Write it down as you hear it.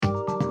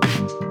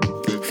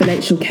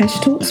Financial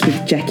Cash Talks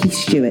with Jackie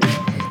Stewart.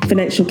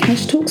 Financial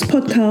Cash Talks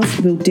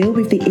podcast will deal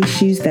with the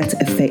issues that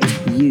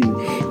affect you,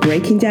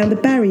 breaking down the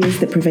barriers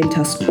that prevent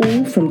us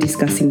all from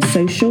discussing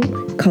social,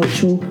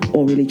 cultural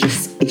or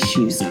religious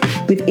issues,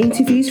 with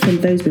interviews from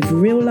those with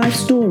real life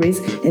stories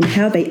and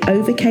how they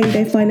overcame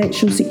their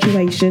financial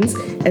situations,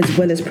 as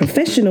well as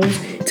professionals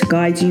to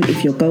guide you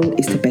if your goal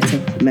is to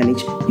better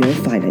manage your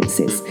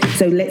finances.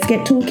 So let's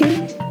get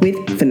talking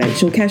with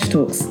Financial Cash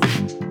Talks.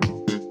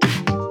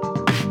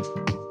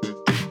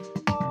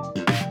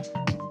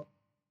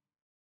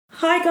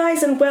 Hi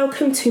guys, and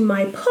welcome to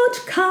my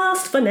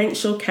podcast,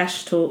 Financial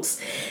Cash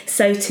Talks.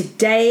 So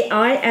today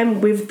I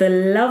am with the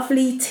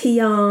lovely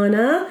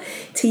Tiana.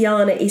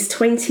 Tiana is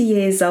 20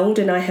 years old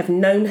and I have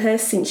known her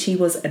since she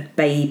was a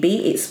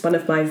baby. It's one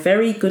of my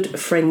very good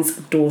friend's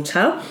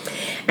daughter,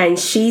 and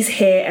she's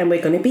here and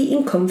we're going to be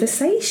in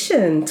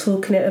conversation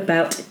talking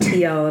about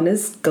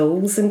Tiana's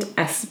goals and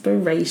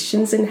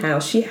aspirations and how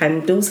she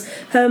handles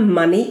her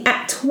money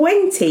at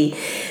 20.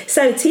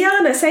 So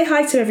Tiana, say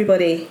hi to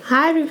everybody.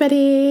 Hi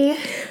everybody.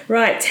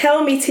 Right,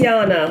 tell me,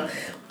 Tiana,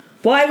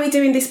 why are we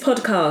doing this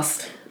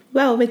podcast?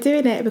 Well, we're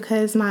doing it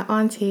because my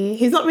auntie,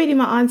 who's not really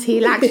my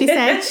auntie, like she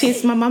said,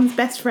 she's my mum's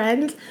best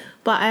friend.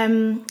 But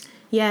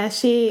yeah,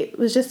 she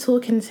was just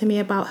talking to me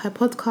about her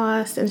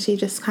podcast, and she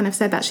just kind of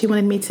said that she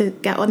wanted me to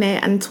get on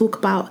it and talk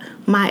about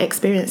my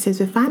experiences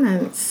with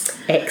finance.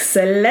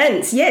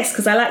 Excellent. Yes,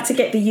 because I like to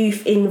get the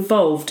youth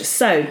involved.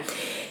 So,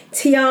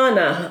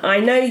 Tiana,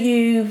 I know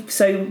you.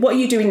 So what are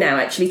you doing now,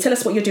 actually? Tell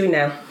us what you're doing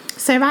now.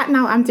 So right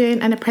now I'm doing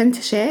an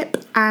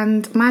apprenticeship,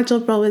 and my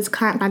job role is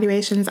client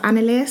valuations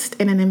analyst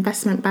in an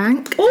investment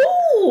bank.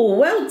 Oh,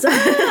 well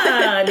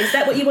done. Is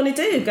that what you want to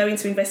do, go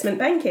into investment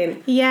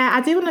banking? Yeah,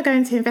 I do want to go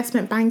into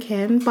investment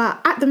banking, but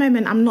at the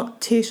moment I'm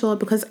not too sure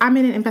because I'm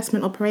in an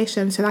investment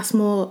operation, so that's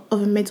more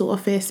of a middle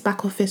office,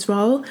 back office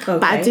role. Okay.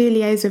 But I do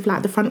liaise with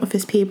like the front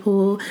office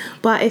people,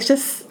 but it's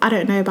just, I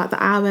don't know about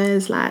the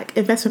hours. Like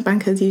investment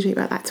bankers usually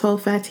work like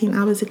 12, 13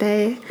 hours a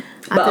day.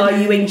 But are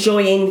you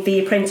enjoying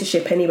the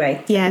apprenticeship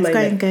anyway? Yeah, it's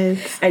going good.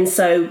 And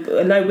so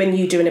I know when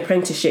you do an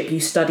apprenticeship, you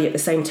study at the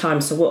same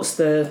time. So what's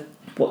the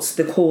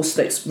course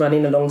that's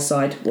running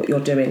alongside what you're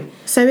doing?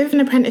 So with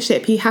an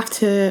apprenticeship, you have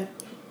to,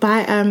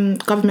 by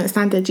government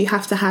standards, you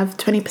have to have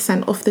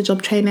 20% off the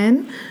job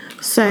training.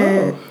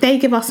 So they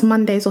give us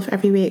Mondays off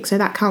every week, so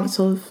that counts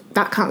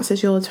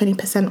as your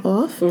 20%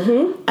 off.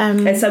 Mm-hmm.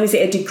 And so is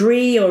it a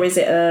degree or is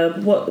it a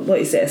what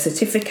is it, a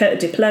certificate, a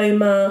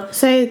diploma?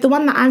 So the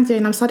one that I'm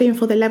doing, I'm studying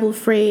for the level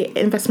 3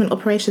 investment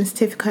operations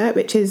certificate,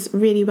 which is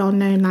really well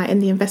known like in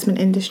the investment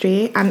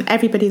industry, and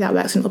everybody that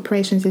works in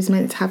operations is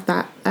meant to have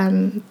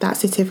that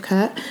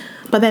certificate.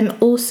 But then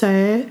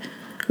also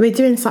we're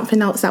doing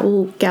something else that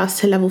will get us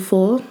to level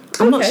 4.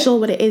 I'm not sure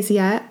what it is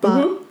yet,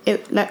 but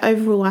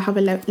overall I have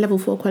a level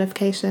 4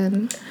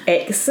 qualification.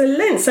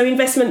 Excellent. So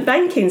investment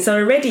banking. So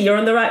already you're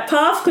on the right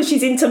path because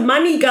she's into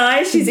money,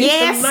 guys. She's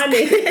into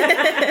money.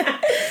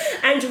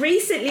 And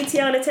recently,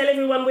 Tiana, tell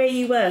everyone where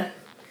you were.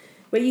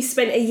 Where you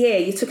spent a year.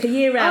 You took a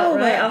year out,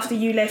 right, after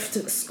you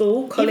left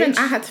school, college. Even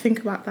I had to think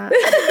about that.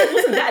 It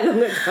wasn't that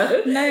long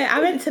ago. No, I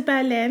went to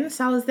Berlin,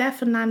 so I was there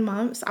for 9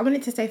 months. I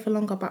wanted to stay for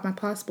longer, but my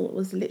passport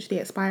was literally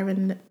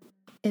expiring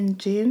in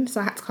June,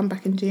 so I had to come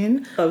back in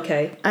June.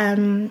 Okay.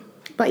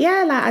 But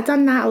yeah, like I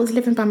done that. I was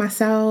living by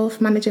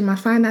myself, managing my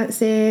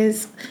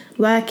finances,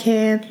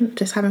 working,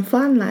 just having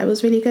fun. Like it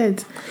was really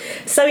good.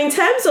 So in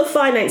terms of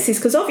finances,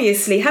 because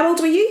obviously, how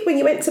old were you when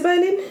you went to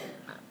Berlin?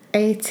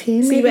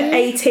 18. So you were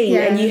 18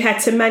 and you had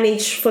to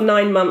manage for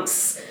 9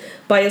 months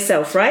by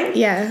yourself, right?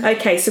 Yeah.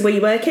 Okay, so were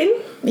you working?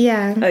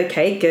 Yeah.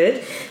 Okay,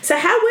 good. So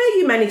how were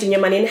you managing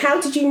your money, and how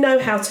did you know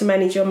how to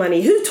manage your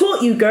money? Who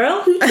taught you,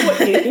 girl? Who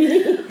taught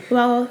you?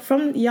 Well,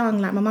 from young,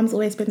 like my mum's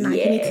always been like,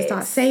 you need to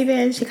start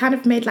saving. She kind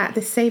of made like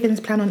this savings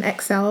plan on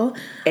Excel.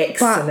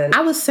 Excellent. But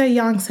I was so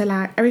young, so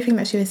like everything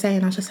that she was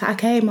saying, I was just like,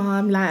 okay,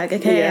 mum, like,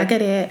 okay, I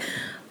get it.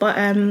 But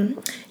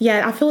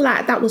yeah, I feel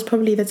like that was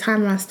probably the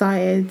time where I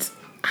started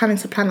having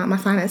to plan out my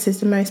finances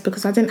the most,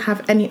 because I didn't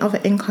have any other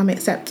income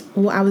except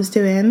what I was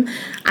doing.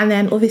 And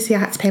then obviously I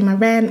had to pay my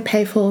rent,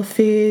 pay for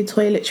food,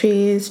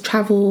 toiletries,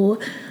 travel,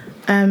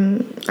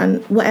 and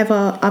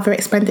whatever other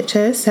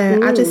expenditures.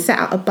 So I just set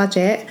out a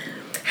budget.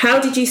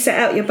 How did you set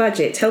out your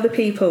budget? Tell the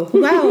people.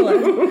 Well,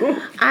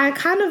 I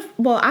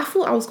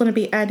thought I was going to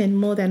be earning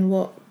more than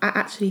what I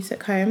actually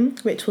took home,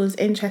 which was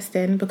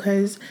interesting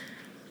because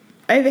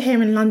over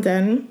here in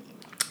London,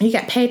 you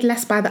get paid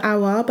less by the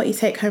hour, but you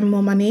take home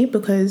more money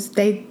because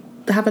they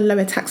have a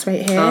lower tax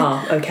rate here.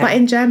 Oh, okay. But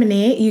in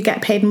Germany, you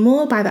get paid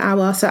more by the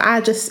hour. So I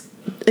just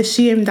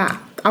assumed that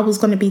I was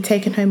going to be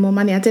taking home more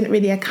money. I didn't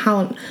really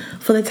account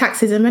for the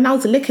taxes. And when I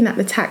was looking at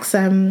the tax,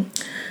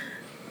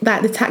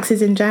 like the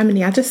taxes in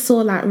Germany, I just saw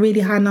like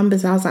really high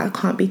numbers. I was like, it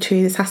can't be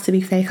true. This has to be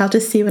fake. I'll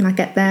just see when I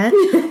get there.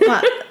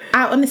 But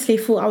I honestly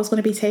thought I was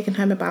going to be taking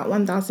home about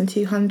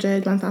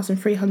 1,200,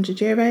 1,300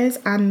 euros,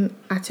 and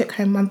I took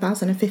home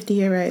 1,050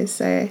 euros.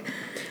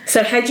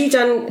 So had you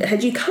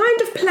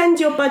kind of planned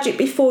your budget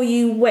before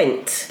you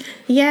went?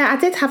 Yeah, I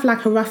did have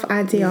like a rough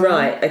idea.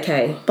 Right,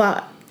 okay.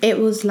 But it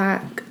was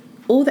like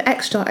all the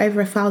extra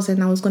over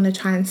 1,000 I was going to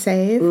try and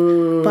save,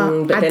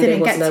 but I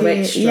didn't get to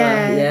it.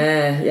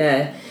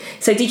 Yeah.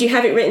 So did you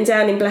have it written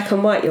down in black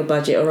and white, your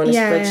budget, or on a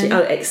spreadsheet?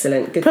 Oh,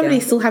 excellent. Good. Probably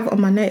still have it on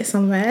my notes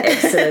somewhere.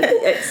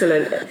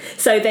 Excellent.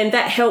 So then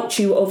that helped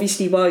you,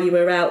 obviously, while you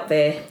were out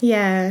there.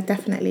 Yeah,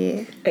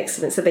 definitely.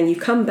 Excellent. So then you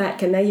come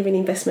back and now you're in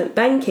investment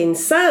banking.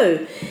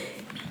 So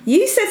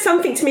you said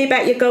something to me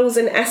about your goals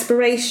and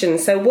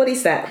aspirations. So what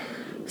is that?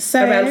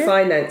 So around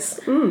finance.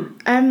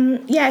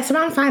 It's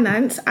around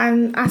finance,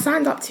 and I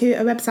signed up to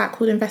a website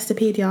called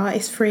Investopedia.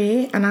 It's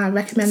free, and I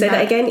recommend Say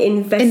that again.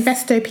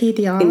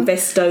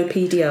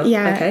 Investopedia.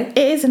 Yeah. Okay.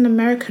 It is an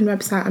American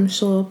website, I'm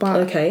sure,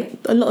 but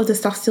a lot of the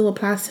stuff still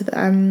applies to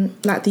the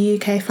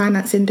UK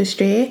finance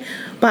industry.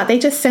 But they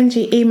just send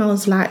you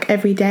emails like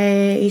every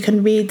day. You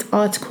can read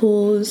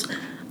articles,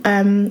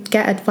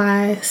 get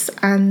advice,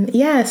 and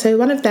so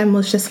one of them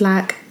was just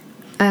like,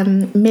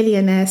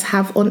 millionaires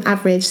have on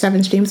average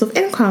 7 streams of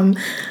income,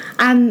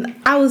 and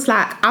I was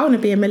like, I want to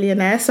be a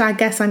millionaire, so I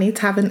guess I need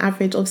to have an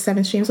average of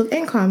 7 streams of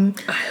income.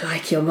 I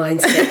like your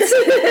mindset.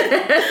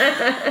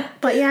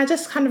 But I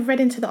just kind of read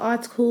into the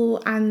article,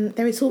 and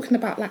they were talking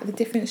about like the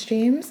different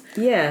streams.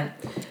 So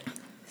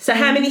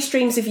how many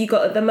streams have you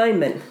got at the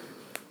moment?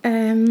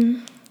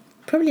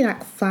 Probably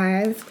like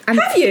 5. And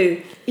have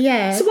you?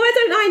 Yeah. So why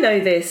don't I know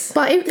this?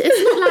 But it's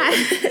not like...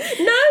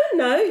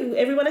 No.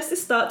 Everyone has to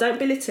start. Don't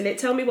belittle it.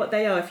 Tell me what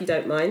they are if you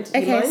don't mind.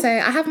 Okay, so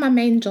I have my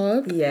main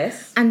job.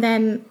 Yes. And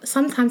then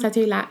sometimes I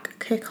do like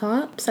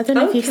cook-ups. I don't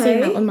know if you've seen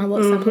that on my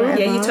WhatsApp or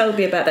whatever. Yeah, you told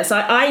me about that. So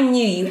I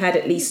knew you had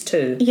at least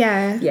 2.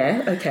 Yeah.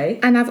 Yeah, okay.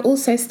 And I've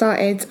also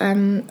started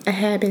a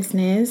hair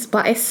business,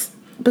 but it's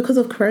because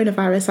of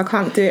coronavirus, I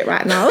can't do it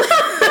right now.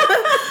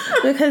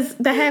 Because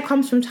the hair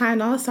comes from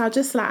China, so I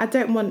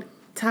don't want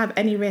to have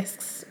any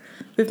risks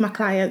with my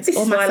clients or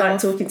myself. This is why I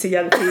like talking to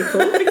young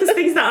people, because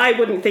things that I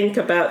wouldn't think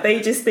about,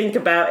 they just think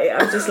about it.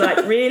 I'm just like,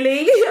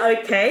 really?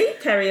 Okay,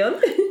 carry on.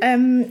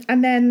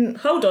 And then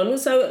hold on.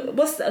 So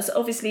what's that? So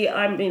obviously,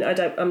 I mean, I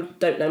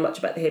don't know much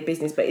about the hair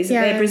business, but is it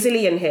their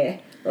Brazilian hair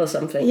or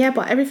something? Yeah,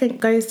 but everything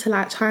goes to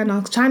like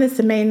China. China's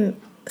the main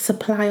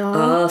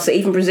supplier. So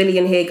even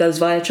Brazilian hair goes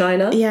via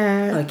China?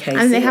 Yeah. Okay.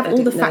 And they have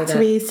all the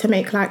factories to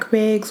make like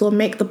wigs or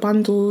make the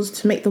bundles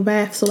to make the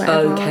wefts or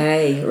whatever.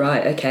 Okay,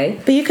 right, okay.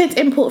 But you could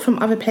import from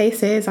other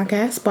places, I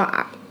guess, but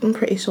I'm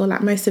pretty sure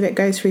like most of it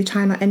goes through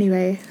China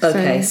anyway.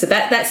 Okay, so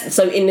that's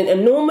so in a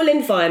normal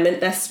environment,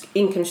 that's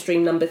income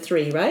stream number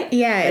 3, right?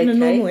 Yeah, in a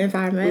normal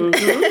environment.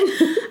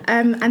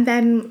 And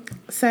then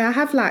so I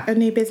have like a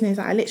new business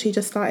that I literally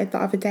just started the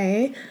other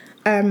day.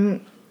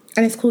 And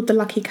it's called The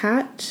Lucky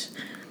Catch.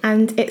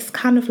 And it's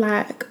kind of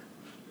like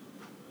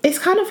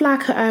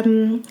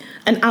an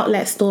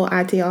outlet store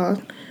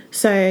idea.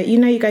 So,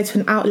 you go to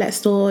an outlet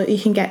store, you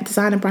can get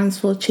designer brands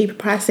for cheaper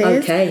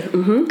prices. Okay.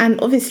 Mm-hmm.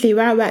 And obviously,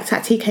 where I worked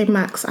at TK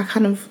Maxx, I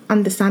kind of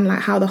understand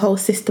like how the whole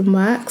system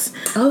works.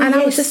 Oh, and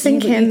yes. I was just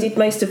thinking, you did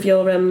most of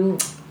your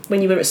when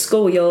you were at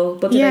school, your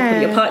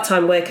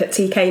part-time work at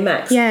TK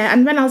Maxx. Yeah,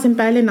 and when I was in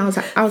Berlin, I was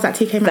at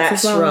TK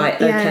Maxx as well.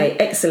 That's right. Okay,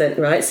 excellent.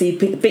 Right, so you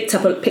picked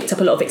up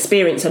a lot of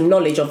experience and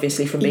knowledge,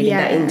 obviously, from being in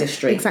that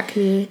industry.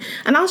 Exactly.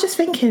 And I was just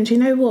thinking, do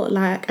you know what?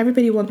 Like,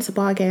 everybody wants a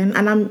bargain,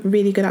 and I'm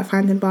really good at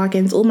finding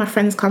bargains. All my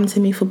friends come to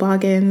me for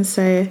bargains,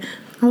 so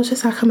I was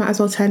just like, I might as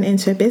well turn it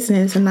into a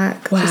business and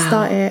just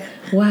start it.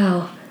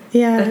 Wow.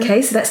 Yeah.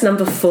 Okay, so that's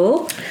number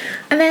 4.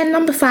 And then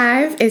number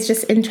 5 is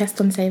just interest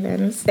on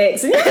savings.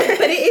 Excellent.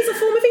 But it is a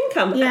form of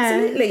income. Yeah.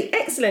 Absolutely.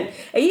 Excellent.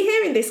 Are you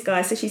hearing this,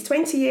 guys? So she's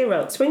 20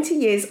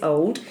 years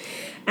old.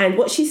 And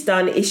what she's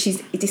done is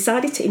she's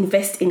decided to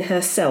invest in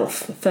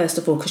herself, first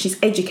of all, because she's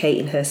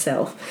educating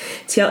herself.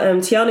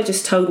 Tiana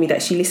just told me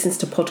that she listens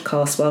to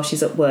podcasts while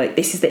she's at work.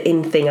 This is the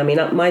in thing. I mean,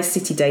 my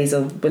city days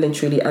are well and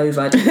truly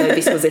over. I didn't know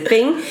this was a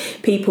thing.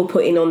 People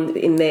putting on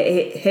in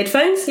their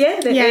headphones,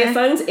 their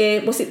earphones.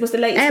 What's the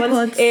latest AirPods.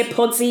 ones?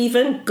 AirPods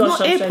even.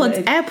 Gosh, not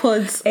AirPods,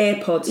 AirPods.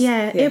 AirPods.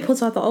 Yeah,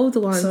 AirPods are the older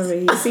ones.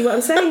 Sorry, you see what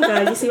I'm saying,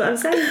 guys? You see what I'm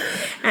saying?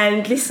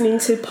 And listening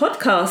to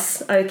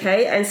podcasts,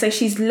 okay? And so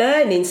she's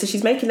learning, so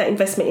she's making that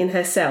investment in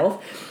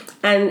herself,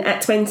 and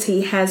at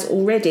 20 has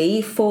already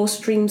 4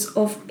 streams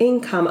of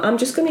income. I'm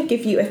just going to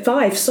give you a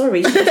 5.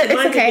 Sorry, she just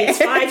reminded me it's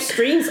 5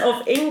 streams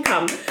of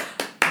income.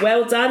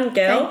 Well done,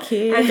 girl. Thank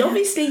you. And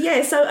obviously,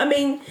 so I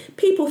mean,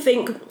 people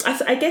think,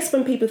 I guess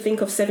when people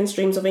think of 7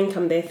 streams of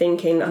income, they're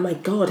thinking, oh my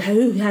God,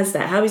 who has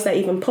that? How is that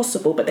even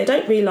possible? But they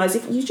don't realise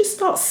if you just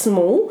start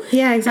small.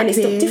 Yeah, exactly.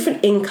 And it's got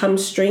different income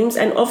streams.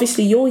 And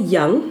obviously, you're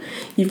young.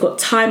 You've got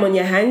time on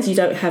your hands. You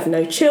don't have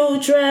no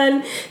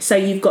children. So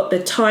you've got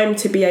the time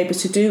to be able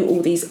to do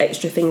all these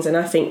extra things. And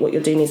I think what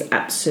you're doing is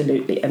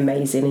absolutely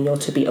amazing. And you're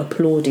to be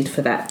applauded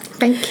for that.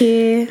 Thank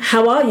you.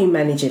 How are you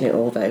managing it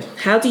all, though?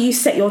 How do you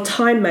set your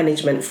time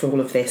management for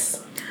all of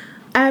this?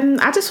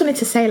 I just wanted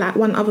to say like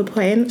one other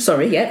point.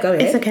 Sorry, go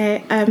ahead. It's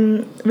okay.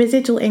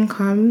 Residual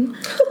income.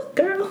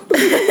 Girl.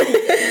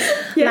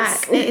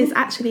 Yes. Like, it is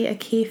actually a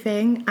key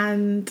thing,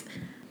 and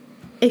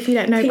if you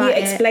don't know about it...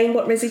 Can you explain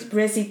what we've got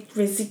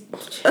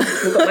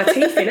my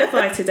teeth in, have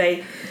I,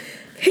 today?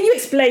 Can you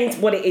explain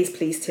what it is,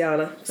 please,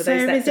 Tiana, for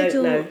those that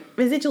don't know?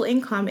 Residual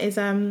income is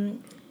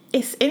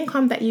it's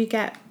income that you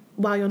get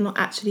while you're not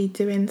actually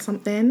doing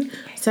something.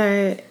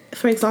 So,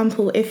 for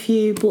example, if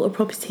you bought a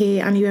property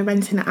and you were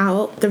renting it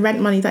out, the rent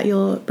money that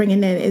you're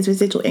bringing in is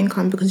residual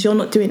income because you're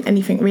not doing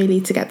anything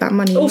really to get that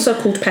money. Also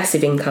called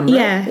passive income, right?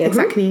 Yeah,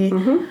 exactly.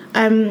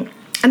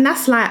 And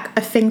that's like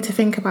a thing to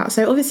think about.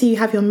 So obviously you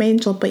have your main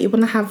job, but you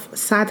want to have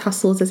side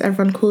hustles, as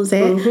everyone calls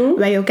it,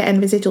 where you're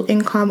getting residual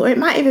income. Or it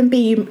might even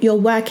be you're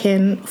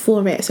working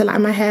for it. So like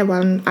my hair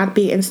one, I'd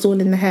be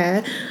installing the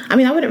hair. I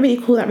mean, I wouldn't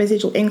really call that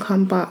residual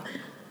income, but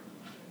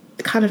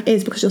it kind of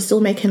is because you're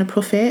still making a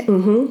profit.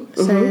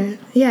 So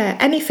yeah,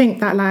 anything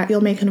that like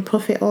you're making a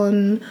profit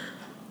on,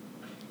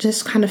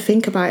 just kind of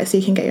think about it so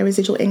you can get your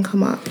residual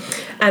income up.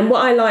 And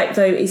what I like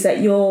though is that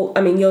you're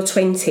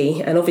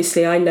 20, and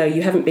obviously I know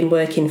you haven't been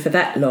working for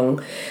that long,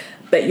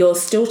 but you're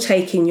still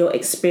taking your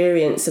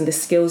experience and the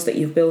skills that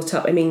you've built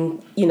up. I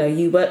mean, you know,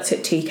 you worked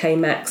at TK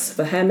Maxx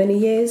for how many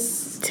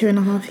years?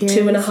 2.5 years.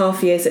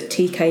 2.5 years at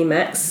TK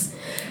Maxx,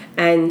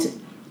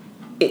 and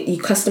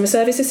you customer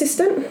service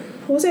assistant,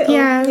 was it?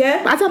 Yeah.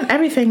 Yeah. I've done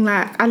everything.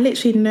 Like I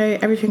literally know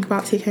everything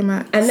about TK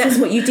Maxx. And that's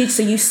what you did.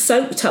 So you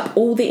soaked up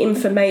all the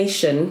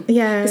information.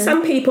 Yeah.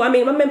 Some people, I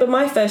mean, I remember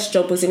my first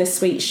job was in a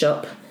sweet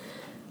shop.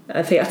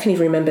 I can't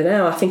even remember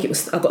now. I think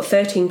I got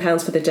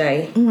 £13 for the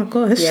day. Oh my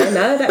gosh. Yeah,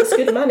 no, that was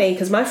good money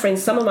because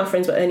some of my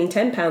friends were earning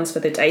 £10 for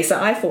the day,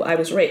 so I thought I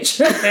was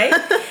rich. Okay.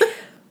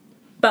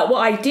 But what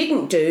I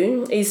didn't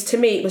do is, to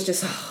me, it was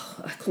just,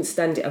 I couldn't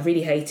stand it. I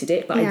really hated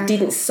it, but I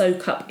didn't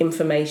soak up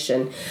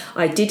information.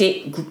 I did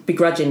it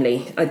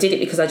begrudgingly. I did it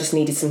because I just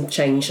needed some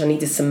change. I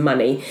needed some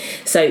money.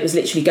 So it was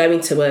literally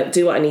going to work,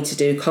 do what I need to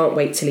do, can't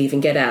wait to leave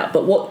and get out.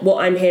 But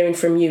what I'm hearing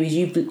from you is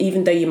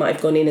even though you might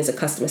have gone in as a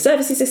customer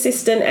services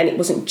assistant and it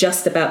wasn't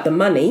just about the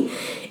money,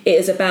 it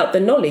is about the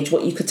knowledge,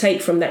 what you could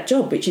take from that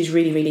job, which is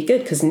really, really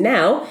good because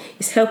now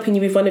it's helping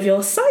you with one of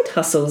your side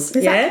hustles.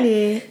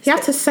 Exactly. Yeah? You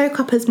have to soak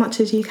up as much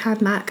as you can.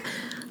 Like,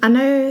 I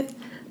know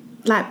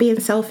like being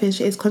selfish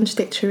is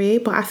contradictory,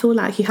 but I feel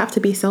like you have to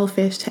be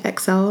selfish to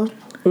excel.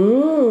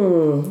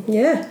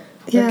 Yeah.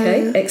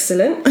 Okay,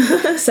 excellent.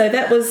 so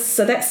that's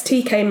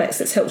TK Maxx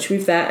that's helped you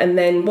with that. And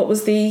then what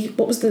was the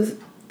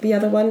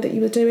other one that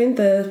you were doing?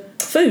 The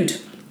food.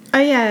 Oh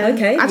yeah.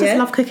 Okay. I just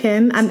love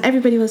cooking, and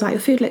everybody was like,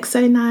 "Your food looks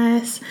so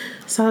nice."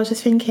 So I was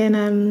just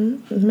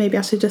thinking, maybe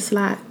I should just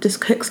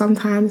cook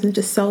sometimes and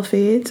just sell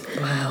food.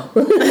 Wow.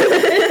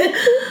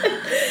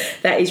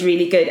 That is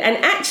really good. And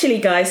actually,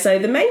 guys, so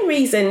the main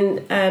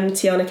reason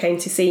Tiana came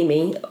to see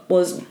me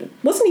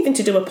wasn't even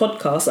to do a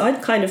podcast.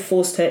 I'd kind of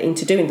forced her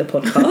into doing the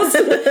podcast.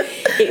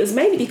 It was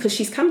mainly because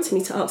she's come to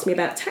me to ask me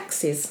about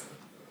taxes.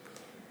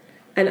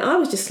 And I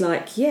was just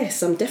like,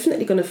 yes, I'm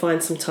definitely going to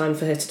find some time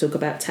for her to talk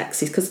about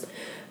taxes, because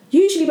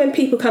usually when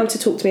people come to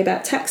talk to me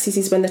about taxes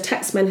is when the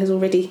taxman has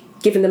already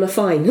given them a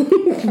fine.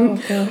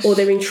 Oh, gosh. Or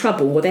they're in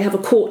trouble, or they have a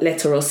court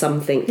letter or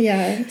something.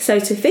 Yeah. So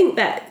to think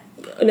that,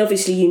 and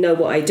obviously you know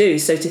what I do,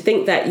 so to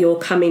think that you're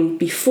coming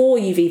before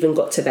you've even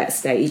got to that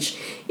stage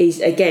is,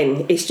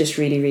 again, it's just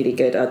really, really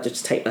good. I'll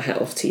just take my hat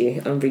off to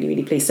you. I'm really,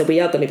 really pleased. So we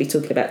are going to be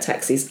talking about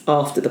taxes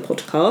after the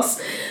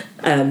podcast.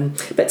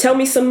 But tell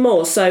me some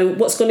more. So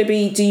what's going to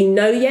be, do you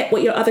know yet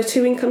what your other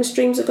two income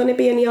streams are going to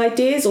be? Any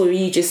ideas? Or are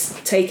you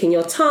just taking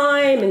your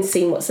time and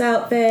seeing what's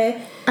out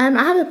there? I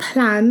have a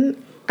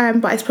plan.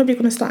 But it's probably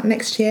going to start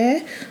next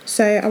year.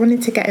 So I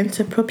wanted to get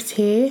into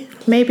property,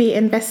 maybe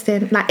invest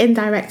in like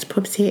indirect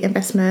property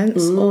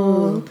investments,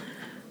 or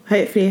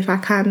hopefully if I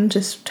can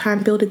just try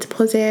and build a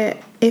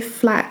deposit.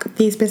 If like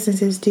these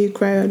businesses do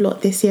grow a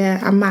lot this year,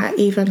 I might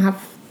even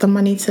have the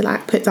money to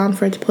like put down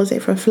for a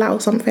deposit for a flat or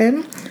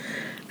something.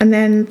 And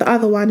then the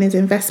other one is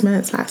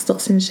investments like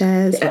stocks and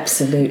shares.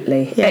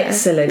 Absolutely. Yeah.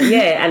 Excellent.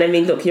 Yeah. And I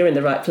mean, look, you're in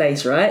the right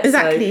place, right?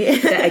 Exactly.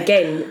 So that,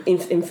 again,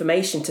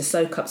 information to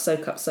soak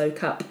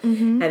up.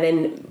 And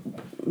then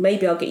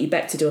maybe I'll get you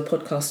back to do a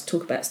podcast to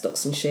talk about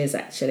stocks and shares,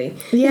 actually.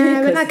 Yeah,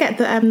 when I get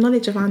the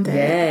knowledge around it.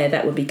 Yeah,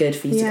 that would be good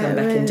for you to come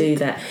back and do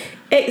that.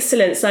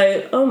 Excellent.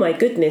 So, oh my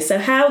goodness. So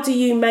how do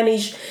you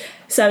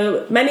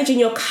managing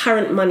your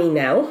current money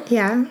now?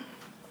 Yeah.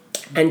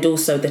 And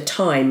also the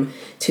time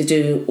to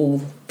do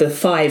all the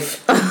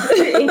 5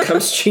 income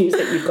streams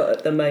that you've got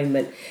at the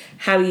moment.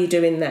 How are you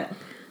doing that?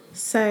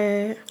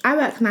 So I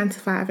work 9 to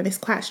 5, and it's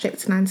quite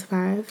strict 9 to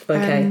 5.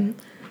 Okay.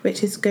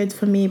 Which is good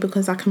for me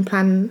because I can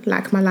plan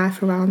like my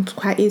life around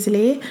quite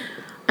easily.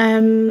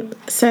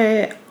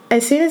 So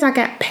as soon as I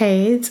get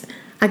paid,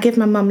 I give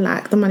my mum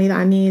like the money that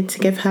I need to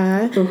give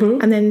her,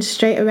 and then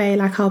straight away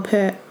like I'll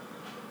put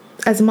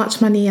as much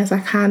money as I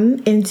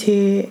can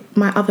into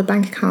my other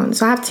bank account.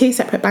 So I have 2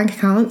 separate bank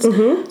accounts.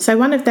 So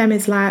one of them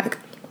is like,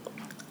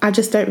 I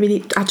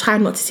try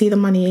not to see the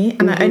money,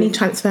 and I only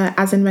transfer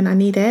as and when I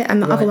need it.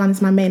 And the other one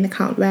is my main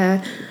account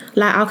where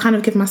like I'll kind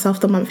of give myself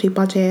the monthly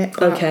budget.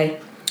 Okay.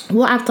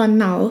 What I've done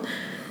now,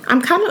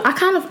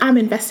 I'm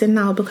investing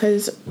now,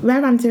 because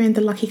where I'm doing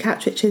the Lucky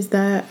Catch, which is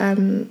the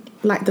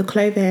like the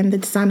clothing, the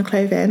designer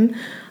clothing,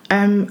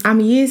 I'm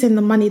using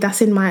the money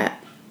that's in my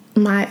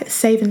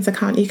savings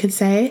account, you could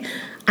say,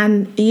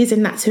 and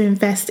using that to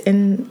invest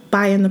in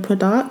buying the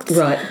product.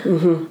 Right.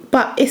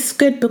 But it's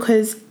good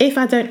because if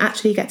I don't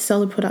actually get to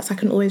sell the products, I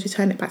can always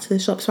return it back to the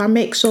shop. So I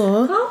make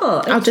sure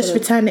I'll just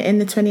return it in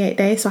the 28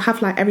 days. So I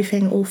have like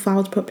everything all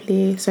filed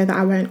properly so that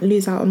I won't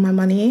lose out on my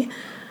money.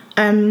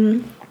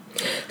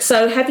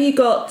 So have you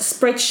got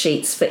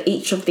spreadsheets for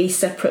each of these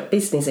separate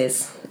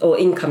businesses or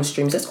income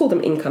streams? Let's call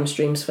them income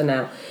streams for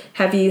now.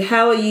 How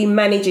are you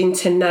managing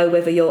to know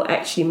whether you're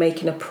actually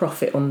making a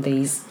profit on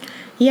these?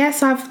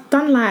 Yes, I've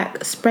done like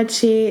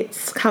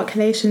spreadsheets,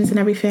 calculations and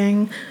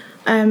everything.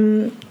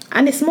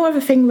 And it's more of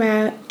a thing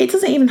where it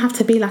doesn't even have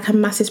to be like a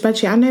massive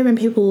spreadsheet. I know when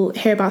people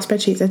hear about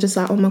spreadsheets, they're just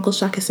like, oh my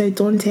gosh, like it's so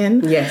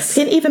daunting. Yes.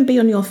 It can even be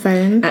on your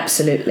phone.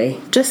 Absolutely.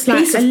 Just like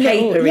piece of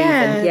paper even.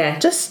 Yeah.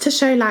 Just to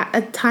show like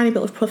a tiny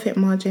bit of profit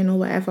margin or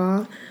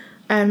whatever.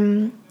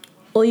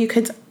 Or you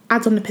could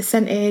add on the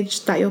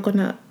percentage that you're going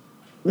to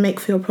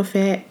make for your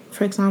profit.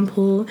 For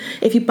example,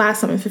 if you buy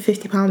something for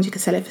 £50, you can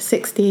sell it for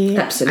 60.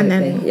 Absolutely.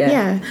 And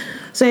then,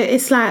 So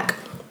it's like...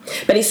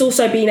 But it's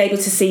also being able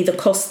to see the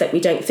cost that we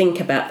don't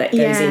think about that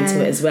goes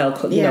into it as well.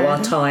 You know,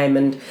 our time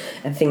and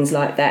things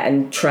like that,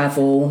 and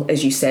travel,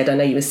 as you said. I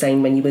know you were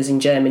saying when you was in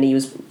Germany,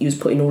 you was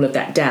putting all of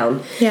that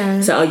down. Yeah.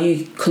 So are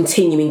you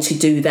continuing to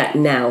do that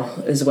now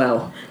as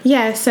well?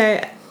 Yeah.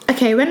 So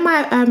okay, when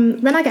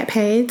I get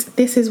paid,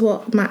 this is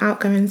what my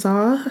outgoings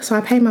are. So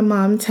I pay my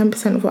mum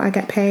 10% of what I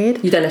get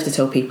paid. You don't have to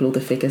tell people all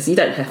the figures. You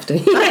don't have to.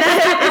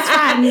 It's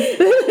fine.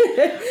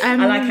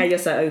 I like how you're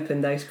so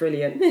open though, it's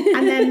brilliant.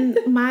 And then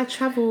my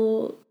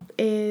travel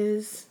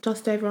is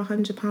just over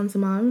 £100 a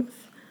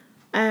month.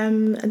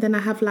 And then I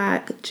have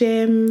like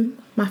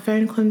gym, my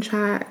phone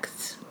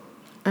contract,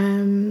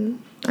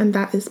 and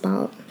that is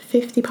about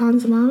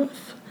 £50 a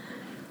month.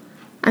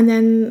 And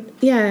then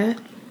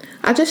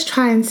I just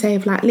try and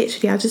save, like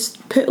literally I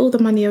just put all the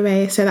money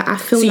away so that I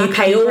feel like I'm broke.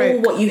 So you pay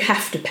all what you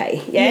have to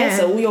pay,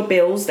 So all your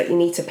bills that you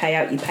need to pay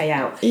out, you pay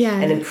out. Yeah.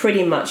 And then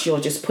pretty much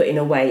you're just putting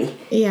away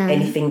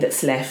anything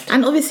that's left.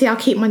 And obviously I'll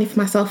keep money for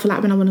myself for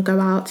like when I want to go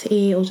out to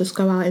eat or just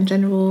go out in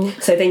general.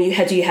 So then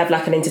do you have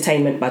like an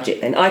entertainment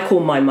budget then? I call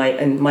my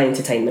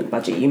entertainment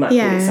budget. You might call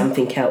it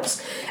something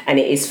else. And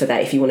it is for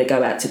that. If you want to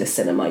go out to the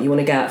cinema, you want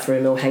to go out for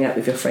a meal, hang out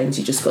with your friends,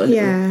 you just got a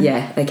little...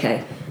 Yeah,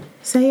 okay.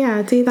 So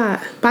I do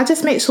that. But I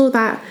just make sure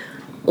that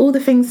all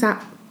the things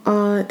that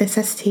are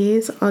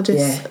necessities are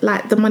just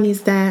like the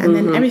money's there, and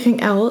then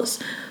everything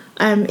else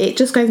it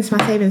just goes into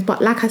my savings.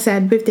 But like I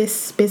said, with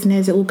this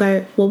business it will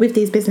go, well, with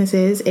these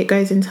businesses it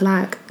goes into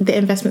like the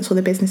investments for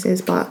the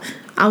businesses, but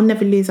I'll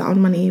never lose out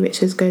on money,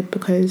 which is good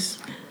because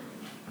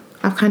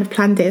I've kind of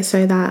planned it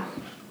so that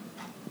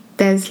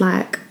there's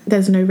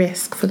no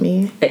risk for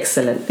me.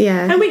 Excellent.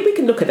 Yeah. And we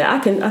can look at that. I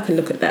can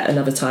look at that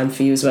another time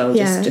for you as well.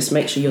 Just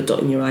make sure you're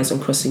dotting your I's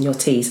and crossing your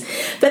T's.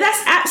 But that's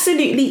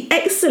absolutely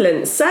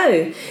excellent.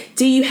 So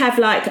do you have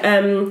like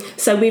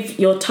so with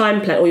your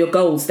time plan or your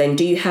goals then,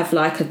 do you have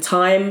like a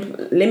time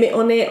limit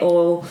on it?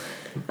 Or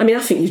I mean, I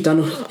think you've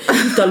done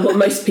what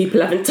most people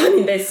haven't done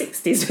in their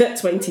 60s at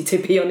 20, to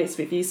be honest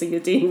with you, so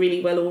you're doing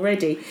really well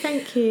already.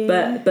 Thank you.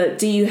 But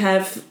do you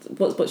have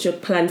what's your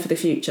plan for the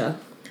future?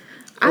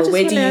 Or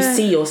where do you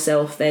see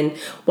yourself then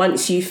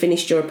once you've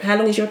finished how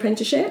long is your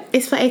apprenticeship?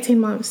 It's for 18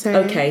 months, so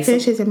it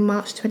finishes in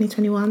March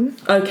 2021.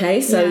 Okay,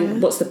 so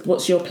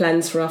what's your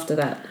plans for after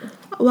that?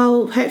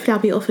 Well, hopefully I'll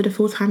be offered a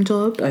full-time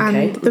job.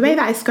 Okay. And the way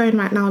that it's going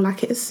right now,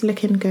 like it's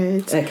looking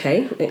good.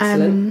 Okay,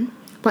 excellent.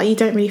 But you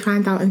don't really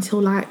find out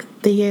until like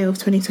the year of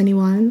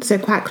 2021, so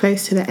quite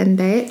close to the end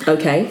date.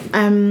 Okay.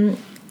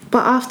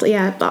 But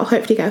I'll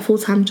hopefully get a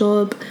full-time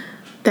job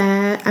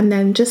there and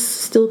then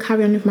just still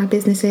carry on with my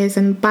businesses,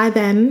 and by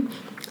then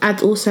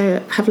I'd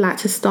also have liked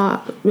to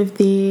start with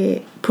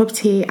the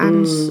property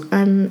and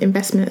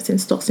investments in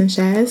stocks and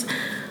shares.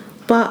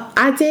 But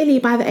ideally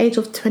by the age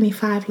of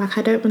 25, like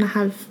I don't want to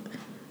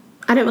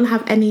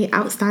have any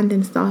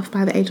outstanding stuff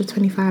by the age of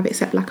 25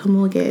 except like a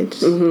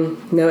mortgage.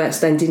 No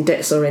outstanding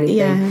debts or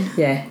anything.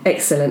 Yeah,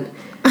 excellent.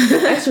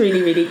 That's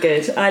really, really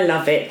good. I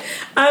love it.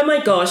 Oh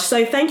my gosh.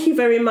 So thank you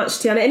very much,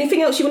 Tiana.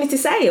 Anything else you wanted to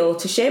say or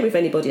to share with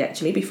anybody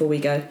actually before we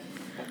go?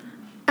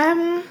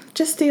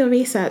 Just do your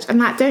research and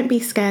like don't be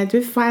scared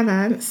with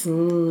finance.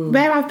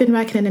 Where I've been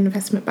working in an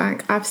investment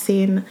bank, I've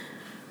seen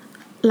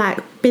like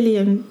 £1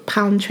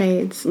 billion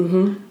trades,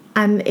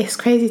 and it's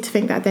crazy to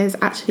think that there's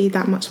actually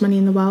that much money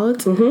in the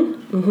world.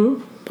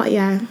 But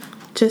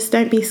just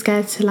don't be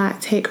scared to like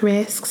take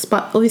risks,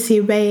 but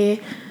obviously weigh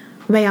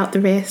out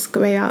the risk,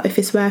 weigh out if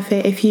it's worth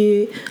it. If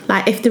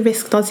the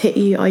risk does hit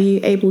you, are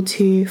you able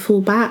to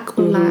fall back,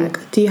 or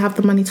like do you have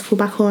the money to fall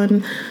back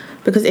on?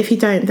 Because if you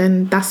don't,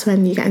 then that's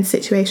when you get into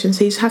situations.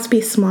 So you just have to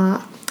be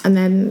smart and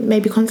then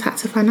maybe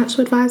contact a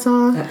financial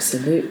advisor.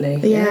 Absolutely.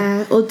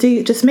 Yeah. Or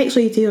just make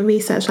sure you do your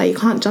research. Like you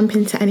can't jump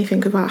into anything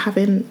without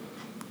having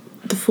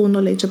the full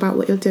knowledge about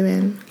what you're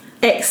doing.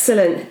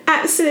 Excellent.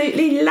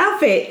 Absolutely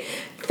love it.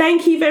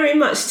 Thank you very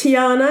much,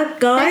 Tiana.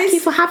 Guys, thank you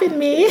for having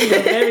me.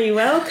 You're very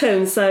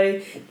welcome.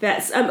 So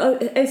that's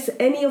is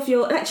any of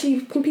your,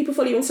 actually, can people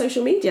follow you on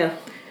social media?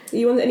 Are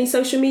you on any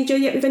social media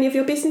yet with any of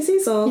your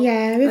businesses? Or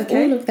with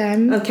all of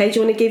them. Okay, do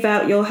you want to give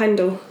out your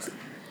handle?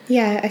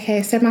 Yeah,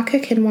 okay. So my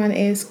cooking one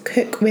is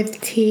Cook with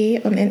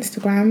Tea on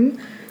Instagram.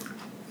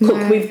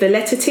 Cook with the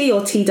letter T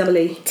or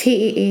T-E-E?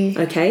 T-E-E.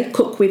 Okay,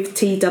 Cook with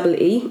T-E-E.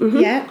 Mm-hmm.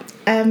 Yeah.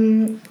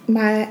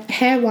 My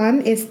hair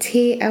one is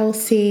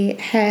TLC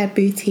Hair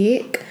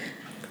Boutique.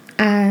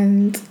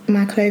 And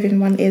my clothing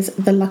one is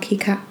The Lucky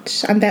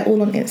Catch. And they're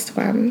all on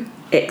Instagram.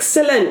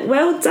 Excellent.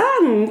 Well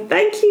done.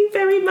 Thank you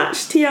very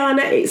much,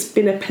 Tiana. It's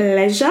been a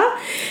pleasure.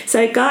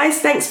 So,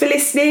 guys, thanks for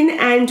listening,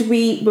 and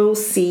we will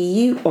see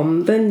you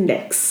on the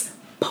next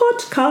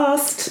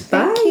podcast.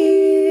 Bye. Thank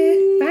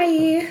you.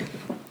 Bye.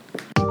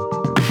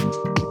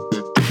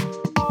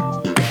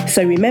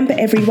 So remember,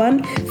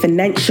 everyone,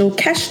 Financial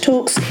Cash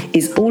Talks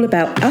is all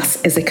about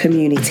us as a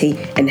community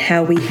and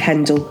how we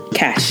handle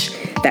cash.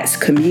 That's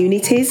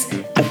communities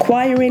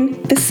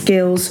acquiring the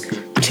skills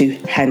to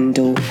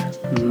handle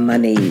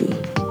money.